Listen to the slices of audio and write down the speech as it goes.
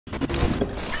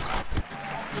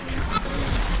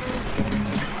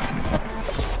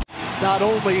Not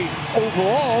only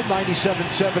overall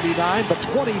 97-79, but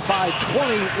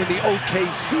 25-20 in the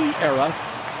OKC era.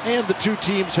 And the two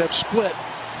teams have split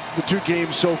the two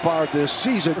games so far this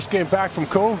season. First game back from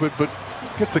COVID, but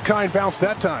gets the kind bounce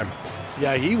that time.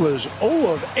 Yeah, he was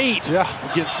 0 of 8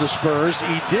 against the Spurs.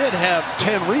 He did have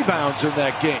 10 rebounds in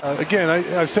that game. Again,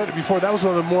 I've said it before, that was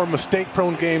one of the more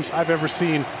mistake-prone games I've ever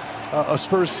seen a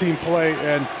Spurs team play,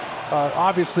 and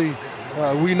obviously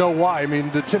we know why. I mean,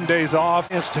 the 10 days off.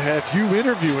 Chance to have you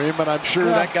interview him, and I'm sure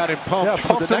that got him pumped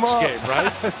for the next game,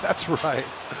 right? That's right.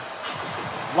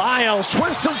 Lyles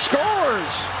twists and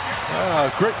scores.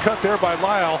 Great cut there by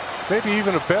Lyle. Maybe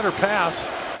even a better pass.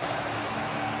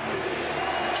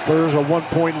 Spurs a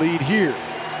 1-point lead here.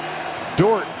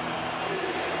 Dort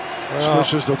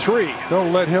swishes the 3.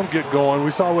 Don't let him get going.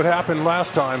 We saw what happened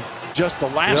last time. Just the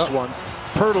last one.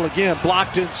 Pirtle again,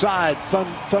 blocked inside.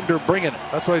 Thunder bringing it.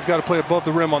 That's why he's got to play above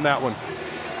the rim on that one.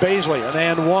 Baisley, an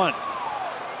and one.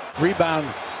 Rebound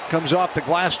comes off the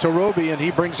glass to Roby, and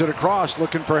he brings it across,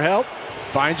 looking for help.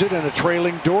 Finds it in a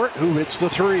trailing Dort, who hits the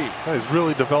 3. He's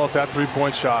really developed that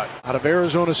three-point shot. Out of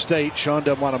Arizona State, Sean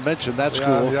doesn't want to mention that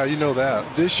school. Yeah, you know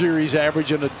that. This year he's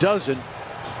averaging a dozen.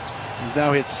 He's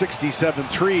now hit 67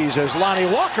 threes as Lonnie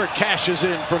Walker cashes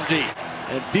in from deep.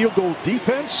 And field goal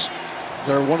defense,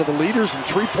 they're one of the leaders in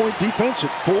three-point defense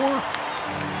at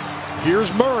 4.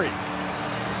 Here's Murray.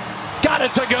 Got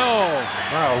it to go.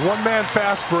 Wow, one-man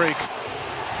fast break.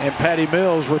 And Patty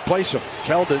Mills replace him.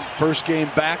 Keldon, first game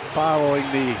back following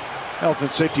the health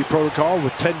and safety protocol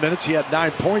with 10 minutes. He had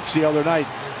 9 points the other night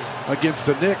against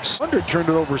the Knicks. Thunder turned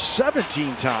it over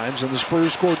 17 times, and the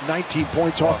Spurs scored 19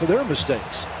 points off of their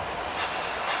mistakes.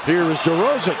 Here is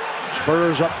DeRozan.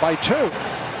 Spurs up by 2.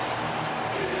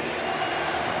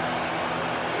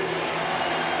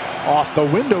 Off the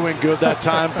window and good that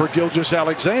time for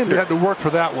Gilgeous-Alexander. He had to work for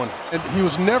that one. And he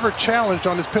was never challenged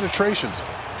on his penetrations.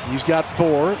 He's got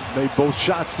 4, made both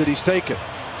shots that he's taken.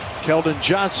 Keldon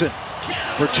Johnson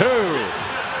for 2.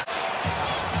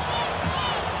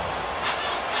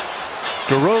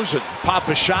 DeRozan, pop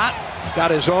a shot, got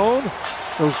his own,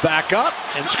 goes back up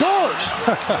and scores.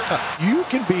 You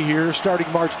can be here starting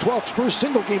March 12th. Spurs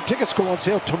single game tickets go on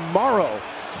sale tomorrow.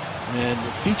 And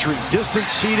featuring distance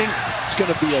seating, it's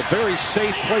going to be a very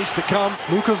safe place to come.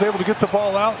 Luka's able to get the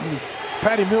ball out, and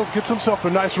Patty Mills gets himself a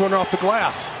nice runner off the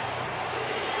glass.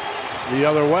 The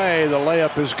other way, the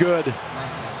layup is good.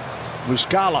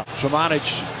 Muscala,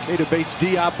 Samanic, Keita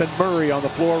Bates-Diop, and Murray on the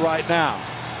floor right now.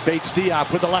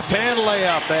 Bates-Diop with the left-hand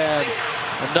layup, and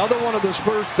another one of the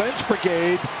Spurs bench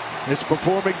brigade. It's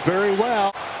performing very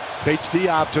well.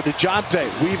 Bates-Diop to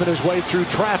DeJounte, weaving his way through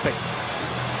traffic.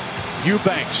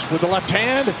 Eubanks with the left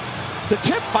hand. The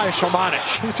tip by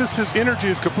Samanic. It's just his energy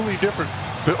is completely different,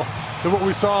 Bill, than what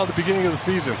we saw at the beginning of the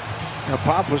season. Now,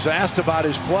 Pop was asked about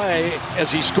his play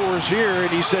as he scores here, and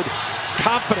he said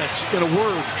confidence, in a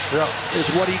word, is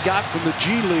what he got from the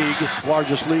G League.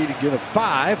 Largest lead again of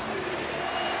 5.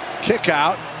 Kick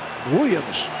out.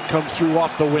 Williams comes through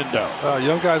off the window.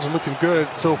 Young guys are looking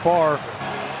good so far.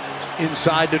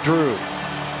 Inside to Drew.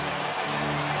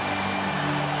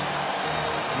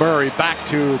 Murray back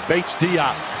to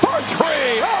Bates-Diop for 3.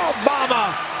 Oh,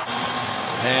 mama!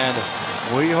 And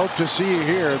we hope to see you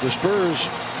here. The Spurs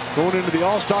going into the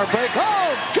All-Star break.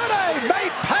 Oh, good aim,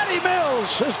 mate. Patty Mills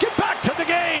says, get back to the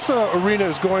game. This arena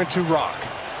is going to rock.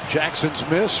 Jackson's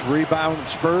miss. Rebound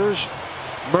Spurs.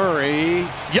 Murray.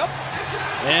 Yep.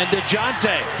 And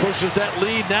DeJounte pushes that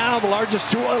lead now, the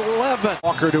largest to 11.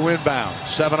 Walker to inbound.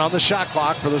 7 on the shot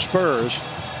clock for the Spurs.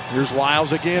 Here's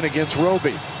Lyles again against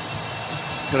Roby.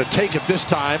 Going to take it this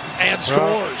time and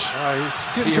scores. He's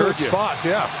getting to his spots,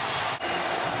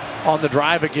 On the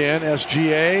drive again,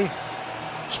 SGA.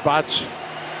 Spots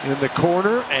in the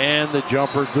corner, and the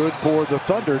jumper good for the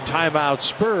Thunder. Timeout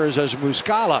Spurs as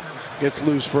Muscala gets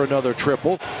loose for another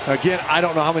triple. Again, I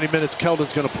don't know how many minutes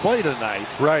Keldon's going to play tonight.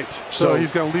 Right, so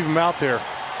he's going to leave him out there.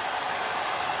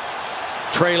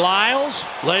 Trey Lyles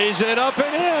lays it up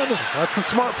and in. That's a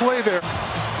smart play there.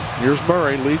 Here's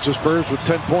Murray, leads the Spurs with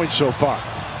 10 points so far.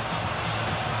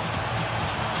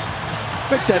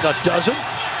 Make that a dozen.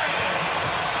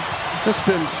 Just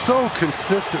been so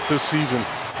consistent this season.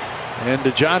 And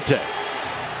DeJounte.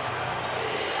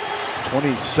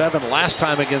 27 last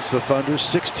time against the Thunder,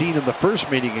 16 in the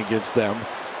first meeting against them.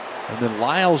 And then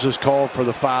Lyles is called for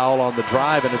the foul on the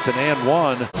drive, and it's an and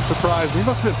one. I'm surprised. He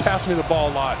must have been passing me the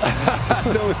ball a lot.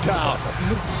 No doubt.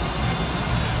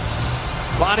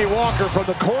 Lonnie Walker from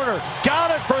the corner.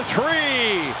 Got it for 3.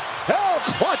 El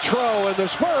Quattro, and the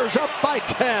Spurs up by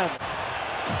 10.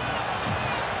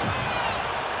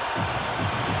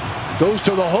 Goes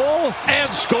to the hole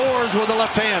and scores with the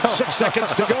left hand. 6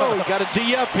 seconds to go. He got a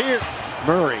D up here.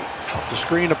 Murray off the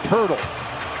screen to Pirtle.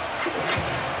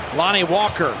 Lonnie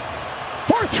Walker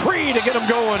for 3 to get him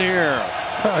going here.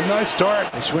 Nice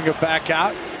start. They swing it back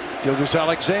out.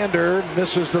 Gilgeous-Alexander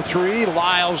misses the 3.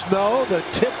 Lyles, no. The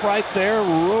tip right there.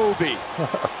 Roby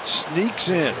sneaks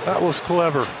in. That was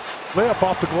clever. Layup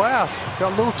off the glass.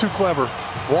 Got a little too clever.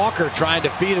 Walker trying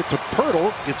to feed it to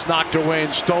Pirtle. Gets knocked away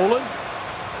and stolen.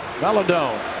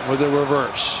 Maladone with the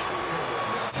reverse.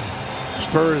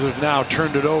 Spurs have now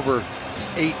turned it over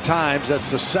 8 times. That's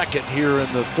the second here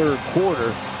in the third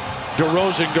quarter.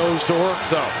 DeRozan goes to work,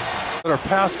 though. They're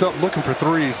passed up looking for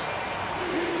threes.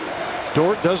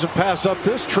 Dort doesn't pass up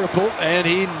this triple, and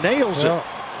he nails it.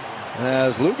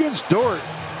 As Luguentz Dort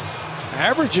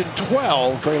averaging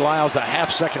 12. Trey Lyles a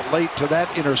half-second late to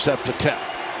that intercept attempt.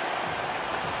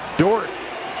 Dort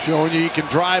showing you he can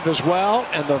drive as well,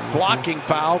 and the blocking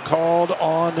foul called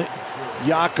on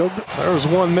Jakob. There was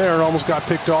one there and almost got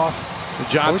picked off.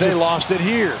 DeJounte lost it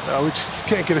here. We just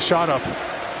can't get a shot up.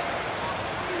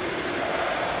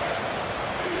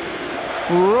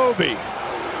 Roby.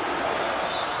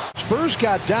 Spurs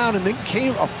got down, and then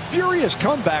came a furious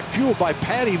comeback fueled by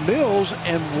Patty Mills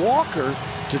and Walker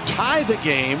to tie the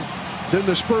game. Then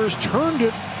the Spurs turned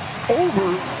it over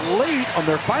late on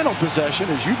their final possession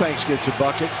as Eubanks gets a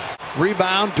bucket.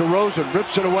 Rebound, DeRozan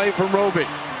rips it away from Roby.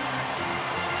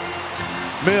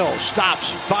 Mills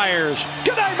stops, fires.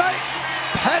 Good night, mate.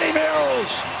 Patty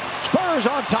Mills. Spurs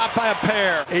on top by a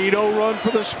pair. 8-0 run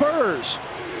for the Spurs.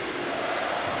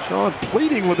 Sean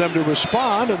pleading with them to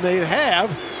respond, and they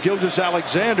have.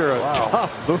 Gilgeous-Alexander, a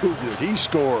tough move that he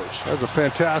scores. That's a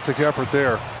fantastic effort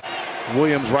there.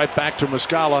 Williams right back to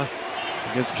Muscala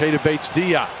against Keita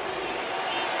Bates-Diop.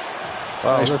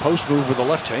 Wow, nice post move with the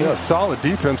left hand. Yeah, solid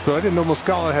defense, but I didn't know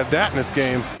Muscala had that in his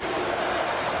game.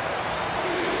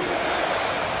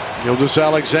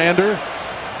 Gilgeous-Alexander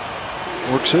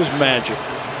works his magic.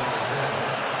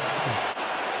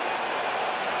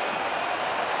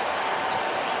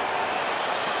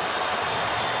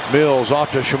 Mills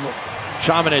off to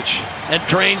Šamanić and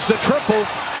drains the triple.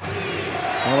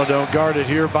 Maladone guarded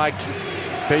here by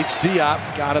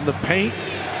Bates-Diop. Got in the paint.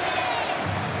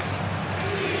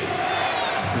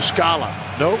 Muscala.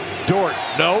 Nope. Dort.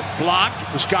 Nope. Blocked.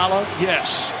 Muscala.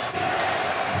 Yes.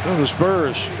 Well, the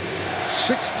Spurs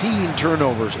 16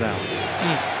 turnovers now.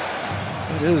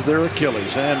 It is their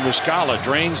Achilles. And Muscala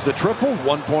drains the triple.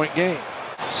 1-point game.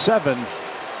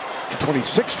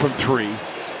 7-26 from 3.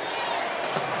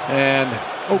 And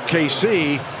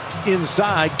OKC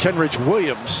inside Kenrich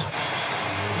Williams.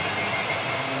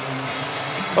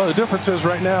 Well, the difference is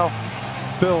right now,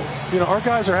 Bill, our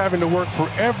guys are having to work for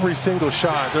every single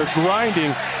shot. They're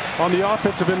grinding on the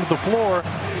offensive end of the floor.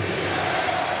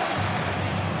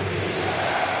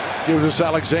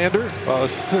 Gilgeous-Alexander.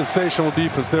 Sensational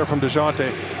defense there from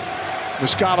DeJounte.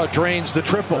 Muscala drains the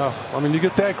triple. You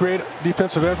get that great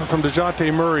defensive effort from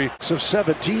DeJounte Murray. Of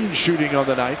 17 shooting on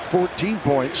the night, 14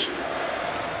 points.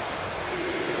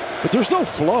 But there's no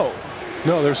flow.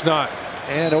 No, there's not.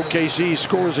 And OKC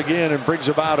scores again and brings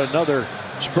about another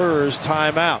Spurs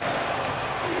timeout.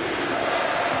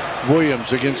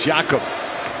 Williams against Jakob.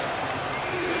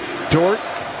 Dort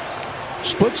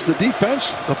splits the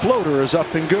defense. The floater is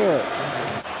up and good.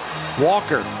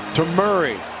 Walker to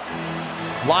Murray.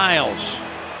 Lyles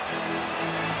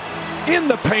in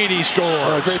the paint, he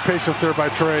scores. Great patience there by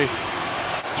Trey.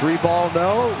 3-ball,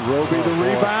 no. Roby the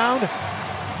rebound.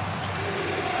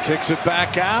 Kicks it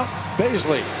back out.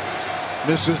 Baisley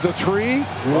misses the 3.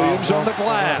 Williams on the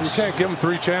glass. You can't give him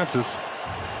 3 chances.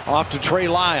 Off to Trey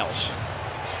Lyles.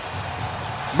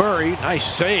 Murray, nice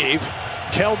save.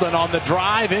 Keldon on the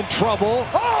drive, in trouble.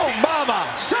 Oh, mama!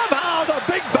 Somehow the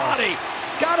big body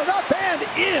got it up and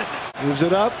in. Moves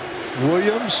it up.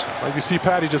 Williams. You see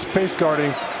Patty just face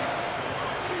guarding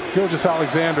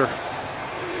Gilgeous-Alexander.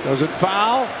 Doesn't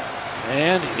foul,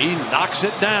 and he knocks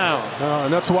it down.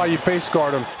 And that's why you face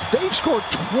guard him. They've scored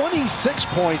 26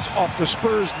 points off the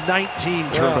Spurs'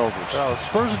 19 turnovers. The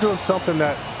Spurs are doing something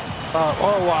that,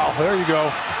 oh wow, there you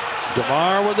go.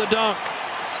 DeMar with a dunk.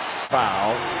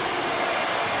 Foul.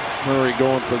 Murray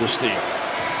going for the steal.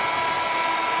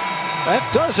 That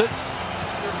does it.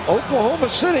 Oklahoma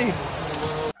City